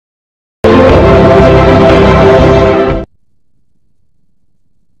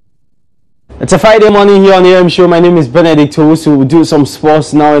It's a Friday morning here on the AM Show. My name is Benedict Owusu. We'll do some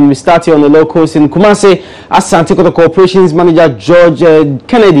sports now, and we start here on the low coast in Kumasi. Asante Kotoko Corporation's manager George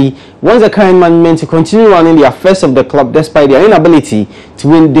Kennedy wants the current management to continue running the affairs of the club despite their inability to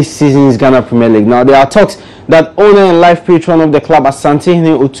win this season's Ghana Premier League. Now, there are talks that owner and life patron of the club, Asante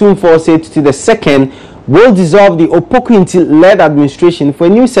Otumfuo Osei II, will dissolve the Opoku Inti-led administration for a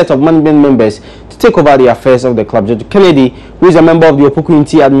new set of management members to take over the affairs of the club. George Kennedy, who is a member of the Opoku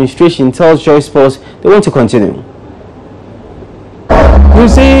Inti administration, tells Joy Sports they want to continue. You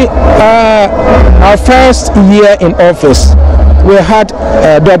see, our first year in office, we had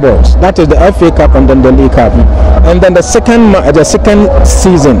doubles. That is the FA Cup and then the League Cup. And then the second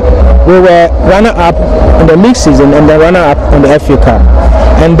season, we were runner-up in the league season and the runner-up in the FA Cup.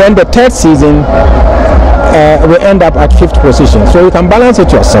 And then the third season, we end up at 5th position. So you can balance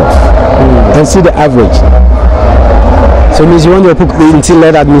it yourself and see the average. So it means you want the Opoku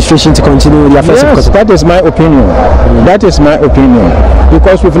Inti-led administration to continue with the affairs? Yes, that is my opinion. That is my opinion.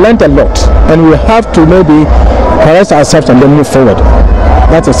 Because we've learned a lot and we have to maybe correct ourselves and then move forward.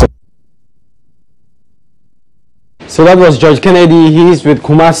 That is it. So that was George Kennedy. He is with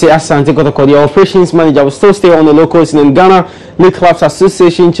Kumasi Asante Kotoko. The operations manager will still stay on the locals in Ghana League Clubs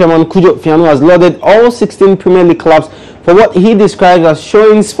Association Chairman Kujo Fianu has lauded all 16 Premier League clubs for what he describes as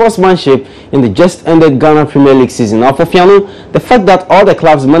showing sportsmanship in the just ended Ghana Premier League season. Now for Fianu, the fact that all the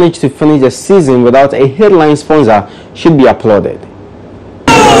clubs managed to finish the season without a headline sponsor should be applauded.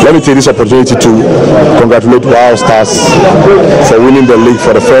 Let me take this opportunity to congratulate Wild Stars for winning the league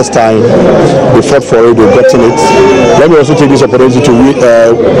for the first time. They fought for it, they've gotten it. Let me also take this opportunity to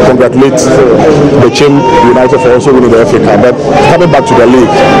congratulate the Chain United for also winning the FA Cup. But coming back to the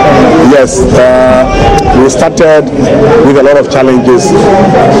league, yes, we started with a lot of challenges.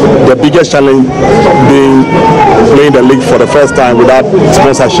 The biggest challenge being playing the league for the first time without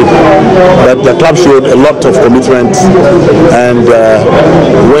sponsorship. But the club showed a lot of commitment and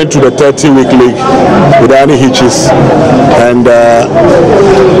went to the 30-week league without any hitches, and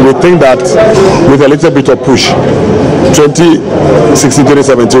we think that with a little bit of push,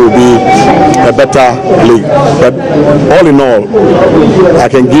 2016-2017 will be a better league. But all in all, I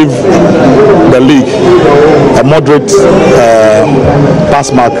can give the league a moderate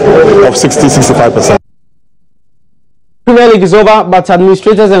pass mark of 60-65%. Premier League is over, but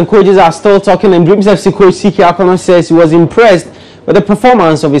administrators and coaches are still talking, and Dreams FC coach Siki Akono says he was impressed with the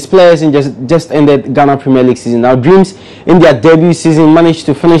performance of his players in just ended Ghana Premier League season. Now Dreams in their debut season managed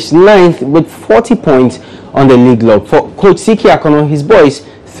to finish 9th with 40 points on the league log. For coach Siki Akono, his boys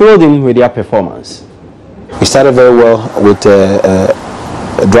thrilled him with their performance. We started very well with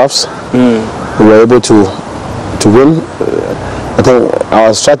drafts. We were able to win. I think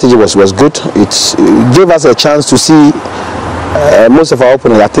our strategy was good. It gave us a chance to see most of our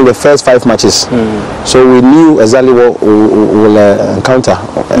opponents. I think the first 5 matches, so we knew exactly what we will encounter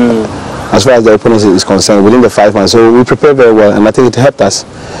as far as the opponents is concerned within the 5 months. So we prepared very well, and I think it helped us.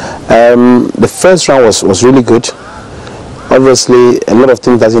 The first round was really good. Obviously, a lot of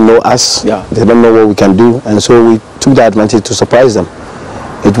teams doesn't know us. Yeah. They don't know what we can do, and so we took that advantage to surprise them.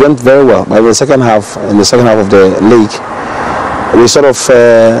 It went very well. But in the second half of the league, we sort of,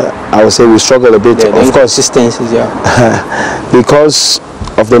 I would say, we struggled a bit. Yeah, of course, consistencies, because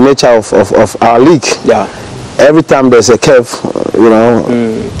of the nature of our league. Yeah. Every time there's a curve, you know,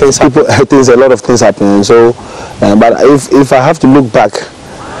 a lot of things happen. So, but if I have to look back,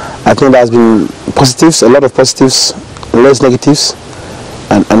 I think there's been positives, a lot of positives, less negatives,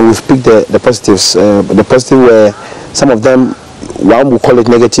 and we've picked the positives. The positive were some of them. One will call it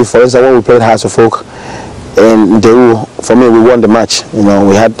negative. For instance, when we played Hearts of Oak, and for me, we won the match. You know,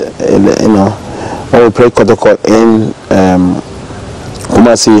 we had, when we played Kotoko in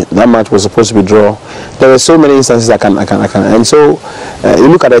Kumasi, that match was supposed to be draw. There were so many instances I can, and so you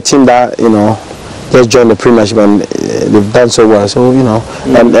look at a team that just joined the Premiership and they've done so well. So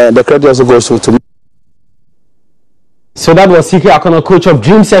and the credit also goes to me. So that was Siki Akono, coach of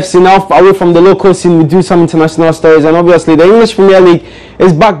Dreams FC. Now away from the local scene, we do some international stories, and obviously the English Premier League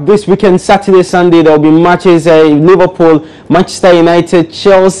is back this weekend, Saturday, Sunday. There will be matches in Liverpool, Manchester United,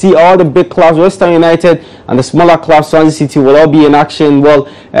 Chelsea, all the big clubs, West Ham United, and the smaller clubs, Swansea City, will all be in action. Well,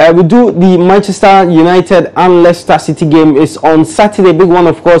 we do the Manchester United and Leicester City game is on Saturday, big one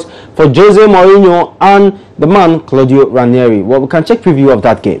of course for Jose Mourinho and the man Claudio Ranieri. Well, we can check preview of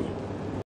that game.